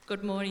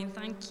Good morning,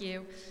 thank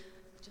you.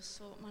 Just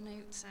sort my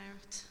notes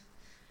out.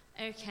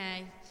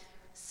 Okay,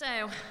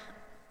 so,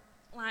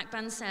 like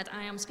Ben said,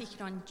 I am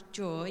speaking on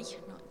joy,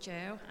 not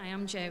Joe. I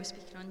am Joe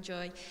speaking on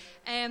joy.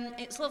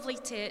 It's lovely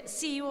to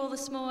see you all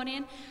this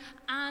morning.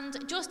 And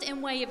just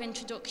in way of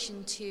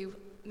introduction to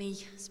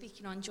me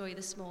speaking on joy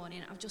this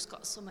morning, I've just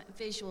got some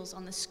visuals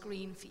on the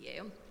screen for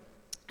you.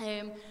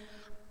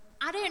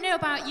 I don't know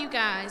about you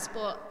guys,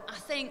 but I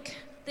think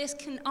this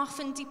can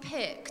often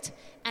depict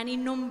any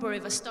number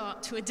of a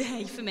start to a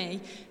day for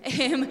me.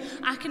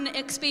 I can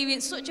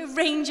experience such a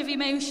range of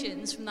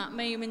emotions from that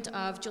moment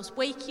of just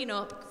waking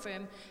up,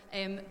 from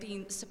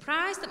being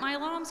surprised that my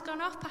alarm's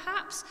gone off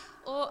perhaps,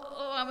 or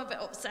I'm a bit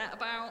upset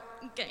about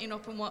getting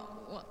up and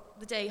what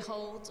the day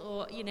holds,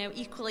 or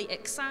equally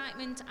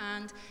excitement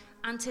and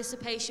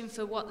anticipation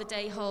for what the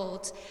day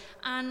holds.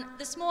 And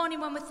this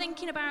morning, when we're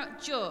thinking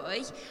about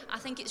joy, I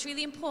think it's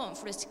really important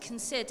for us to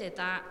consider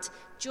that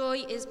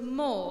joy is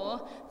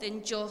more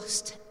than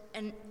just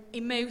an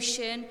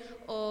emotion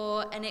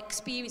or an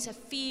experience, a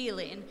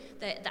feeling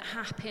that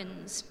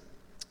happens.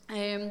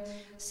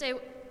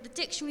 So the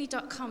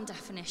dictionary.com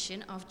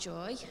definition of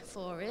joy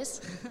for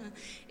us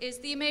is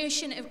the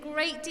emotion of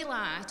great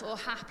delight or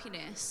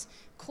happiness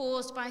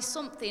caused by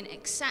something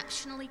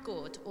exceptionally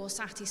good or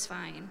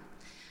satisfying.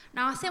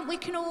 Now, I think we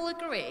can all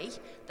agree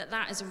that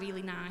that is a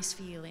really nice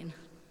feeling.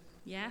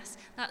 Yes?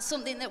 That's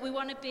something that we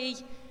want to be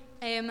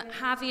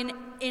having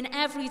in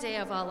every day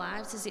of our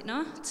lives, is it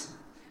not?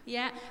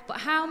 Yeah?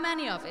 But how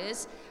many of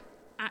us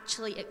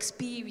actually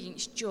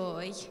experience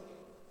joy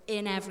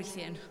in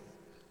everything?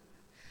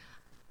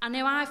 I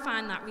know I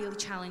find that really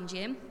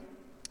challenging.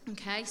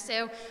 Okay,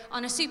 so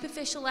on a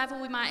superficial level,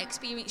 we might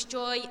experience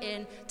joy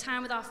in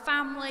time with our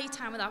family,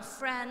 time with our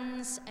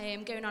friends,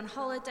 going on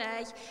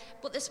holiday.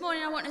 But this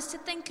morning, I want us to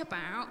think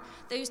about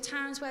those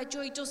times where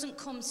joy doesn't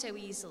come so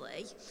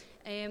easily.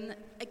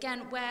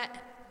 Again, where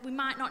we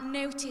might not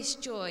notice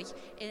joy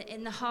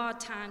in the hard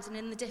times and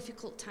in the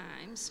difficult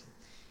times.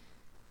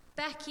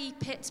 Becky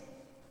Pitts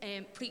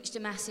preached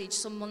a message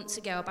some months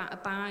ago about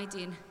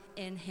abiding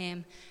in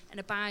him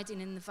and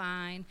abiding in the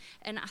vine.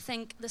 And I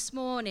think this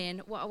morning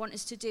what I want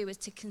us to do is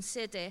to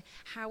consider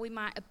how we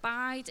might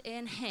abide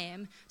in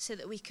him so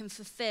that we can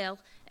fulfill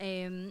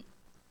who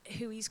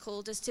he's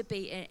called us to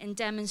be in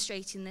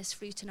demonstrating this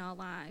fruit in our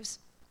lives.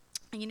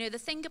 And the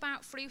thing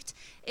about fruit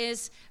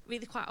is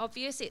really quite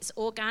obvious. It's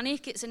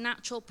organic, it's a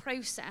natural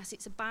process,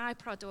 it's a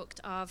byproduct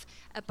of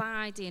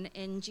abiding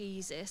in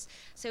Jesus.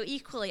 So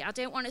equally, I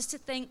don't want us to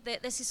think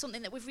that this is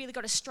something that we've really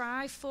got to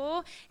strive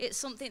for. It's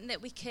something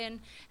that we can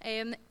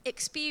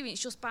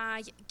experience just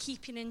by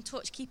keeping in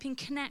touch, keeping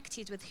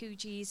connected with who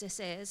Jesus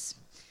is.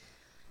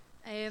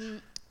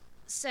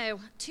 So,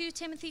 2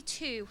 Timothy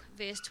 2,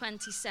 verse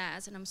 20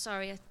 says, and I'm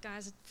sorry,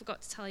 guys, I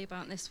forgot to tell you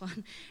about this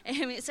one.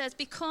 It says,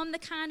 become the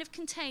kind of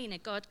container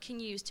God can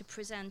use to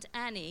present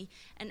any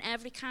and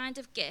every kind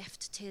of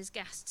gift to his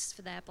guests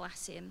for their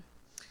blessing.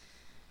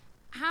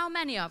 How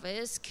many of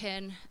us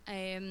can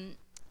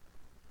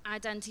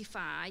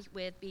identify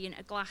with being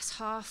a glass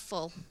half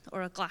full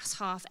or a glass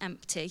half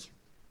empty?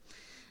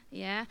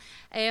 Yeah?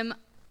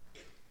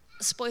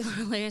 Spoiler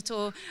alert,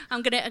 or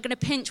I'm gonna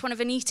pinch one of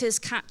Anita's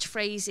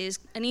catchphrases.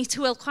 Anita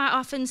will quite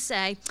often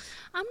say,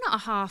 I'm not a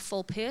half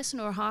full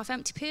person or a half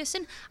empty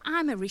person,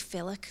 I'm a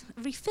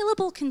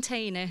refillable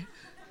container.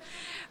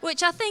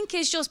 Which I think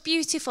is just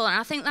beautiful, and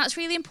I think that's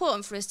really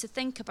important for us to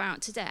think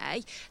about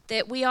today,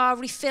 that we are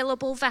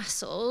refillable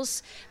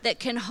vessels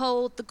that can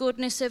hold the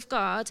goodness of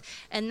God,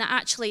 and that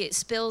actually it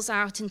spills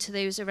out into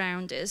those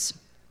around us.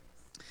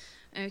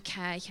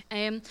 Okay,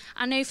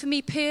 I know for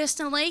me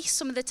personally,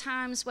 some of the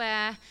times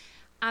where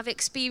I've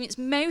experienced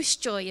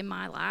most joy in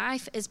my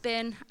life has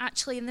been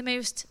actually in the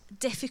most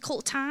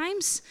difficult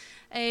times.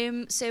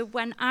 So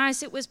when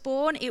Isaac was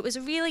born, it was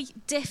a really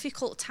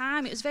difficult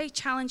time. It was very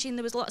challenging.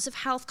 There was lots of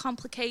health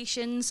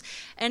complications,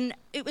 and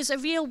it was a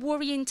real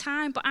worrying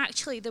time, but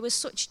actually there was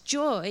such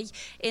joy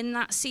in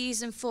that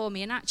season for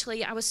me. And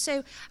actually I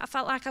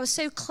felt like I was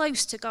so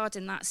close to God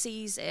in that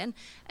season.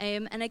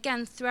 And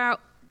again,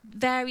 throughout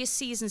various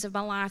seasons of my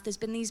life, there's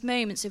been these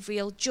moments of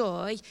real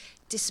joy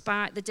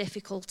despite the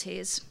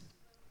difficulties.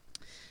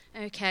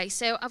 Okay,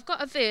 so I've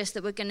got a verse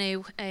that we're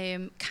going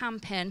to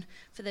camp in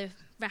for the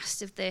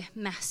rest of the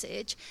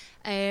message,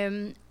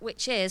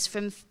 which is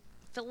from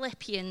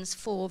Philippians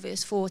 4,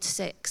 verse 4 to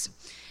 6.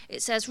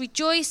 It says,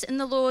 rejoice in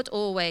the Lord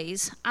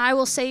always. I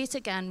will say it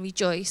again,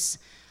 rejoice.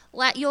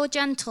 Let your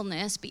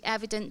gentleness be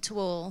evident to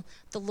all.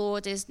 The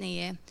Lord is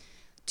near.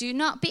 Do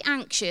not be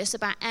anxious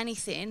about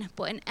anything,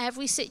 but in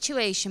every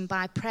situation,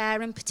 by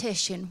prayer and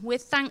petition,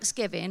 with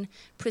thanksgiving,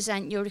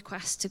 present your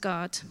requests to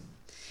God.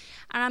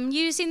 And I'm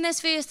using this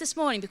verse this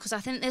morning because I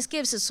think this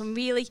gives us some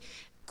really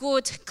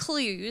good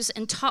clues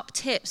and top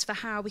tips for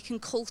how we can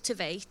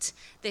cultivate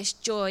this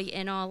joy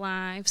in our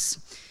lives.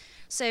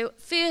 So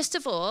first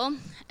of all,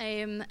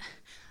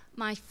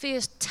 my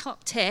first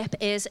top tip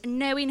is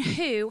knowing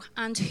who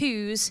and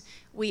whose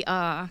we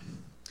are.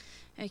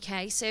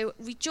 Okay, so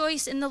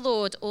rejoice in the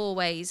Lord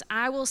always.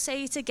 I will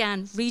say it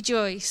again,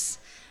 rejoice.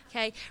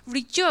 Okay,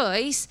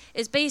 rejoice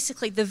is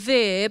basically the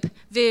verb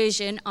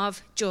version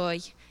of joy.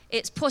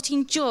 It's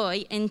putting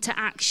joy into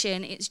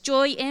action. It's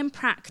joy in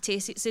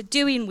practice. It's a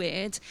doing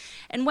word.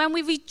 And when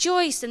we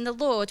rejoice in the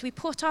Lord, we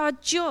put our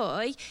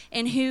joy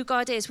in who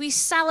God is. We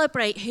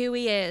celebrate who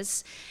he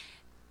is.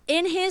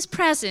 In his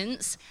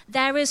presence,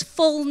 there is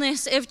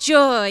fullness of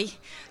joy.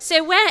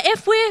 So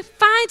if we're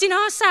finding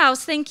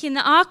ourselves thinking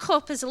that our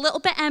cup is a little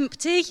bit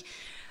empty,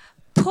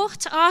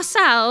 put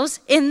ourselves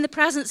in the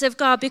presence of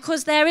God,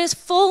 because there is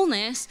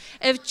fullness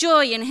of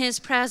joy in his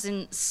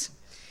presence.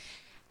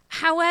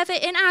 However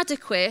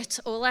inadequate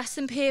or less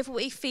than perfect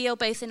we feel,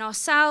 both in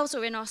ourselves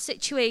or in our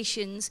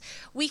situations,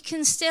 we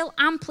can still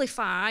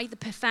amplify the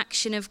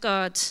perfection of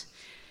God.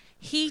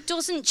 He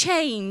doesn't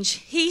change.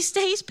 He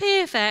stays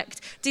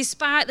perfect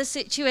despite the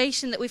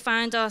situation that we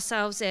find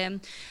ourselves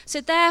in. So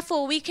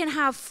therefore, we can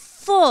have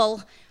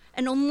full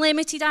and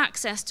unlimited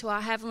access to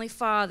our Heavenly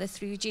Father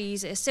through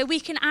Jesus. So we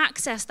can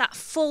access that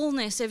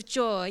fullness of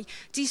joy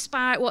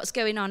despite what's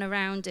going on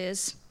around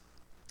us.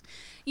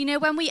 You know,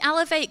 when we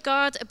elevate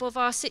God above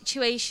our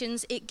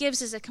situations, it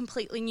gives us a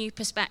completely new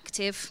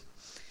perspective.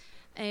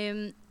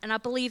 And I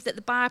believe that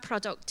the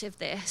byproduct of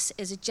this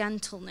is a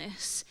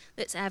gentleness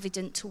that's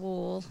evident to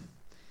all.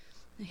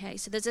 Okay,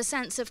 so there's a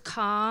sense of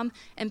calm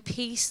and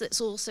peace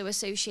that's also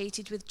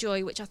associated with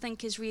joy, which I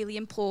think is really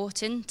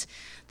important.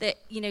 That,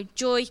 you know,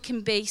 joy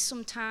can be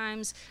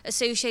sometimes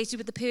associated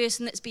with the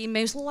person that's being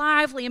most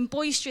lively and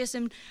boisterous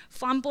and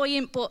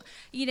flamboyant, but,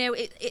 you know,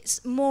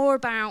 it's more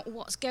about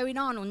what's going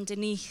on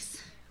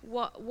underneath.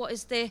 What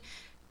is the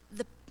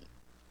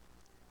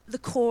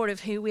core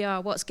of who we are,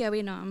 what's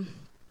going on.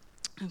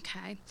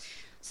 Okay,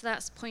 so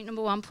that's point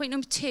number one. Point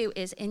number two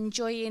is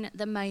enjoying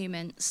the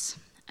moments.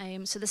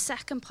 So the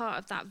second part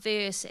of that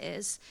verse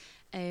is,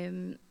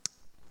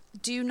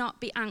 do not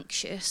be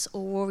anxious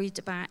or worried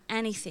about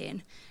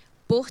anything,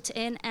 but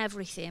in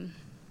everything.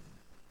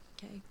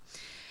 Okay.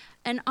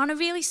 And on a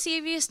really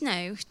serious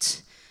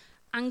note,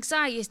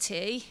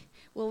 anxiety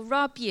will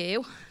rob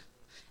you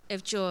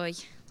of joy.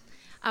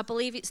 I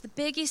believe it's the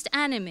biggest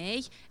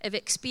enemy of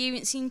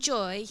experiencing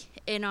joy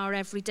in our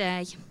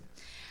everyday.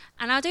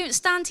 And I don't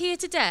stand here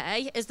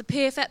today as the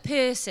perfect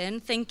person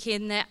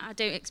thinking that I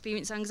don't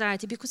experience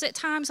anxiety, because at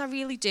times I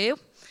really do,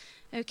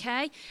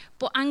 okay?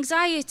 But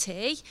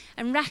anxiety,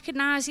 and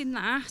recognising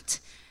that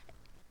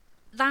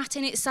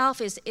in itself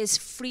is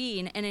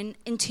freeing, and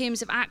in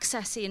terms of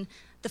accessing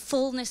the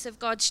fullness of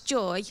God's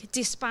joy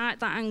despite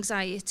that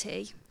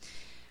anxiety.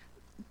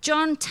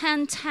 John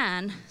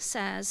 10:10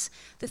 says,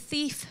 "The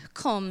thief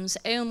comes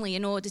only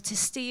in order to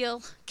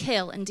steal,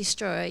 kill, and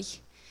destroy.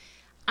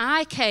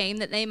 I came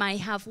that they may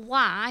have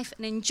life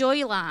and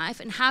enjoy life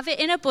and have it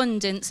in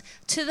abundance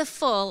to the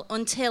full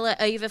until it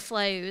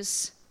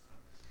overflows."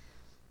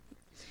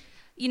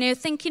 You know,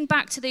 thinking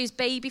back to those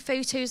baby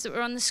photos that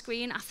were on the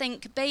screen, I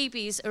think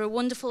babies are a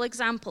wonderful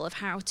example of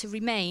how to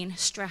remain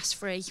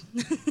stress-free.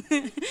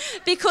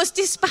 Because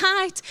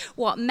despite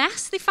what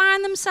mess they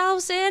find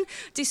themselves in,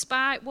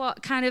 despite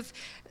what kind of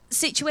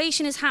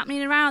situation is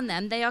happening around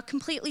them, they are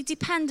completely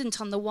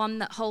dependent on the one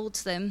that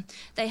holds them.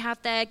 They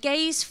have their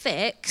gaze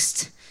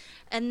fixed,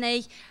 and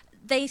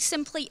they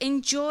simply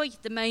enjoy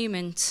the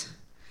moment.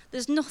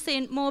 There's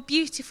nothing more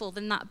beautiful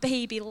than that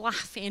baby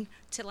laughing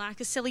to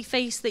like a silly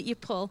face that you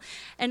pull.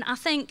 And I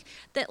think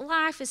that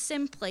life is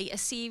simply a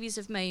series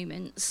of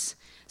moments.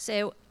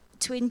 So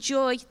to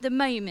enjoy the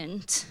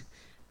moment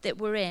that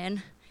we're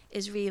in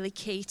is really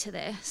key to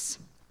this.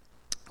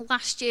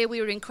 Last year,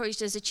 we were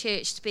encouraged as a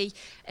church to be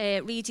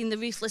reading The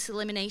Ruthless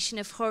Elimination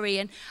of Hurry,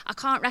 and I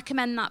can't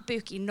recommend that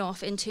book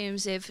enough in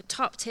terms of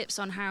top tips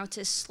on how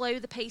to slow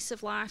the pace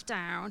of life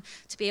down,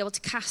 to be able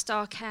to cast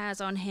our cares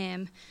on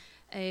him,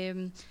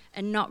 and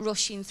not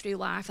rushing through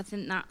life. I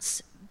think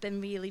that's been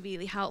really,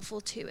 really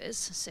helpful to us,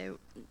 so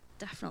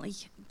definitely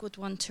a good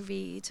one to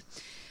read.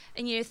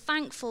 And, you know,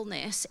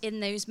 thankfulness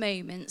in those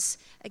moments,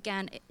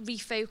 again, it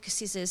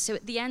refocuses us. So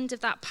at the end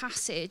of that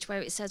passage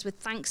where it says, with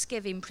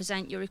thanksgiving,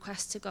 present your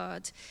request to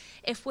God,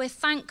 if we're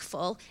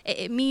thankful, it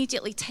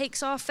immediately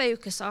takes our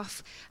focus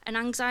off an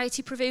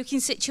anxiety-provoking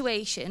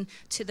situation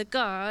to the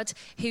God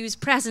whose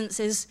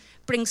presence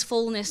brings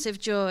fullness of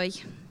joy.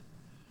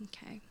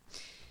 Okay.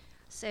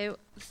 So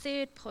the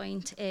third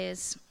point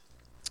is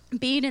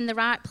being in the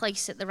right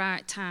place at the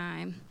right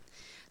time.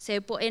 So,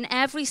 but in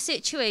every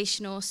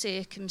situation or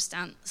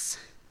circumstance,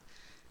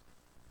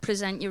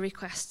 present your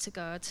request to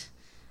God.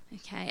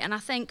 Okay, and I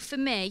think for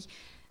me,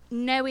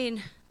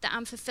 knowing that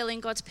I'm fulfilling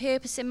God's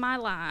purpose in my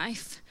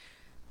life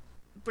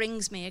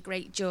brings me a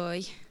great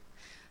joy.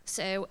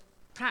 So,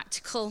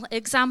 practical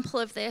example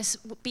of this,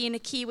 being a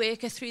key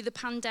worker through the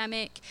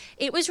pandemic,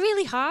 it was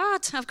really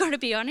hard, I've got to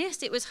be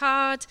honest. It was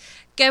hard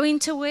going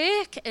to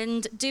work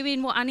and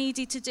doing what I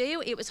needed to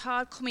do. It was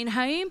hard coming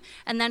home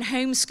and then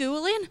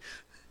homeschooling.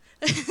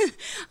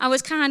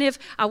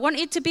 I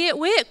wanted to be at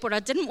work, but I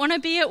didn't want to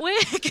be at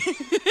work.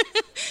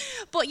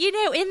 But, you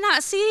know, in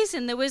that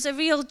season, there was a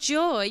real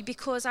joy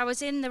because I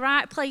was in the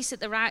right place at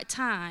the right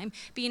time,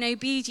 being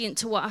obedient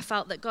to what I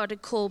felt that God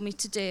had called me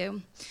to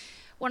do.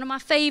 One of my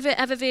favourite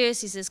ever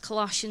verses is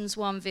Colossians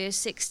 1 verse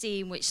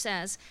 16, which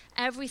says,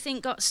 everything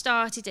got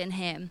started in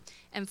him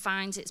and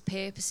finds its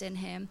purpose in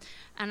him.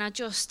 And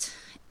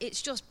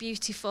it's just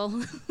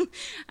beautiful.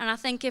 And I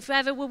think if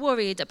ever we're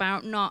worried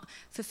about not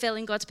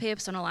fulfilling God's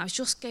purpose on our lives,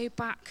 just go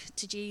back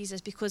to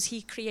Jesus, because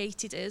he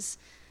created us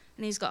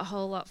and he's got a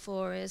whole lot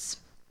for us.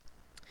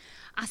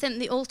 I think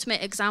the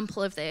ultimate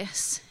example of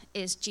this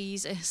is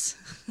Jesus.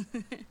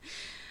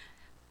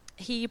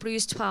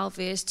 Hebrews 12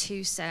 verse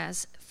 2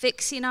 says,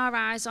 fixing our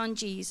eyes on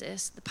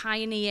Jesus, the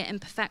pioneer and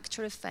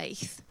perfecter of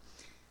faith.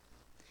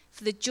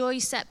 For the joy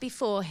set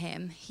before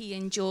him, he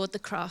endured the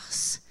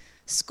cross,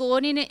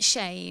 scorning its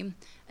shame,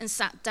 and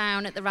sat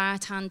down at the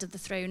right hand of the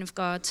throne of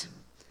God.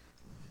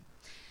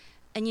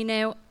 And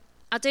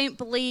I don't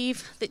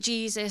believe that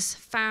Jesus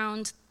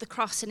found the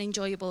cross an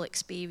enjoyable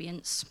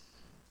experience.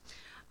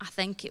 I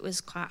think it was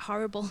quite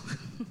horrible.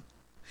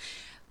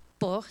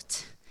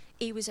 But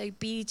he was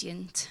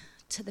obedient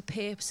to the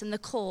purpose and the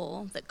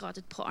call that God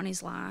had put on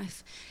his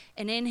life.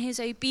 And in his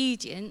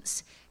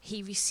obedience,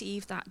 he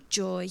received that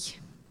joy.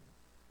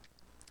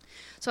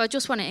 So I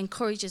just want to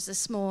encourage us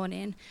this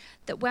morning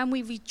that when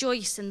we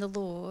rejoice in the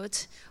Lord,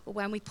 or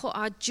when we put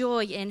our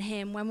joy in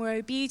him, when we're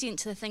obedient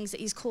to the things that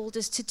he's called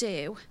us to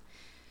do,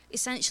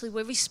 essentially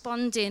we're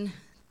responding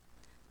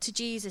to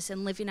Jesus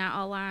and living out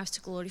our lives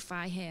to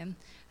glorify him.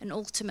 And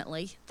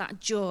ultimately, that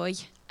joy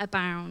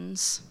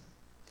abounds.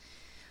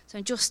 So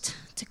just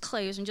to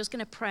close, I'm just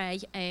going to pray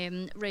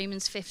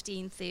Romans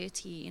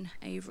 15:13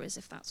 over us,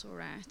 if that's all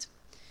right.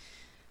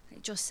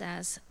 It just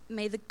says,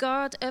 may the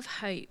God of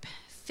hope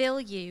fill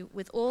you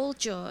with all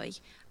joy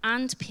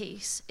and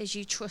peace as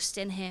you trust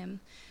in him,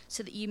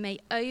 so that you may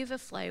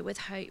overflow with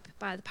hope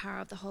by the power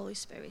of the Holy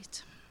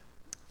Spirit.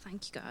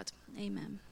 Thank you, God. Amen.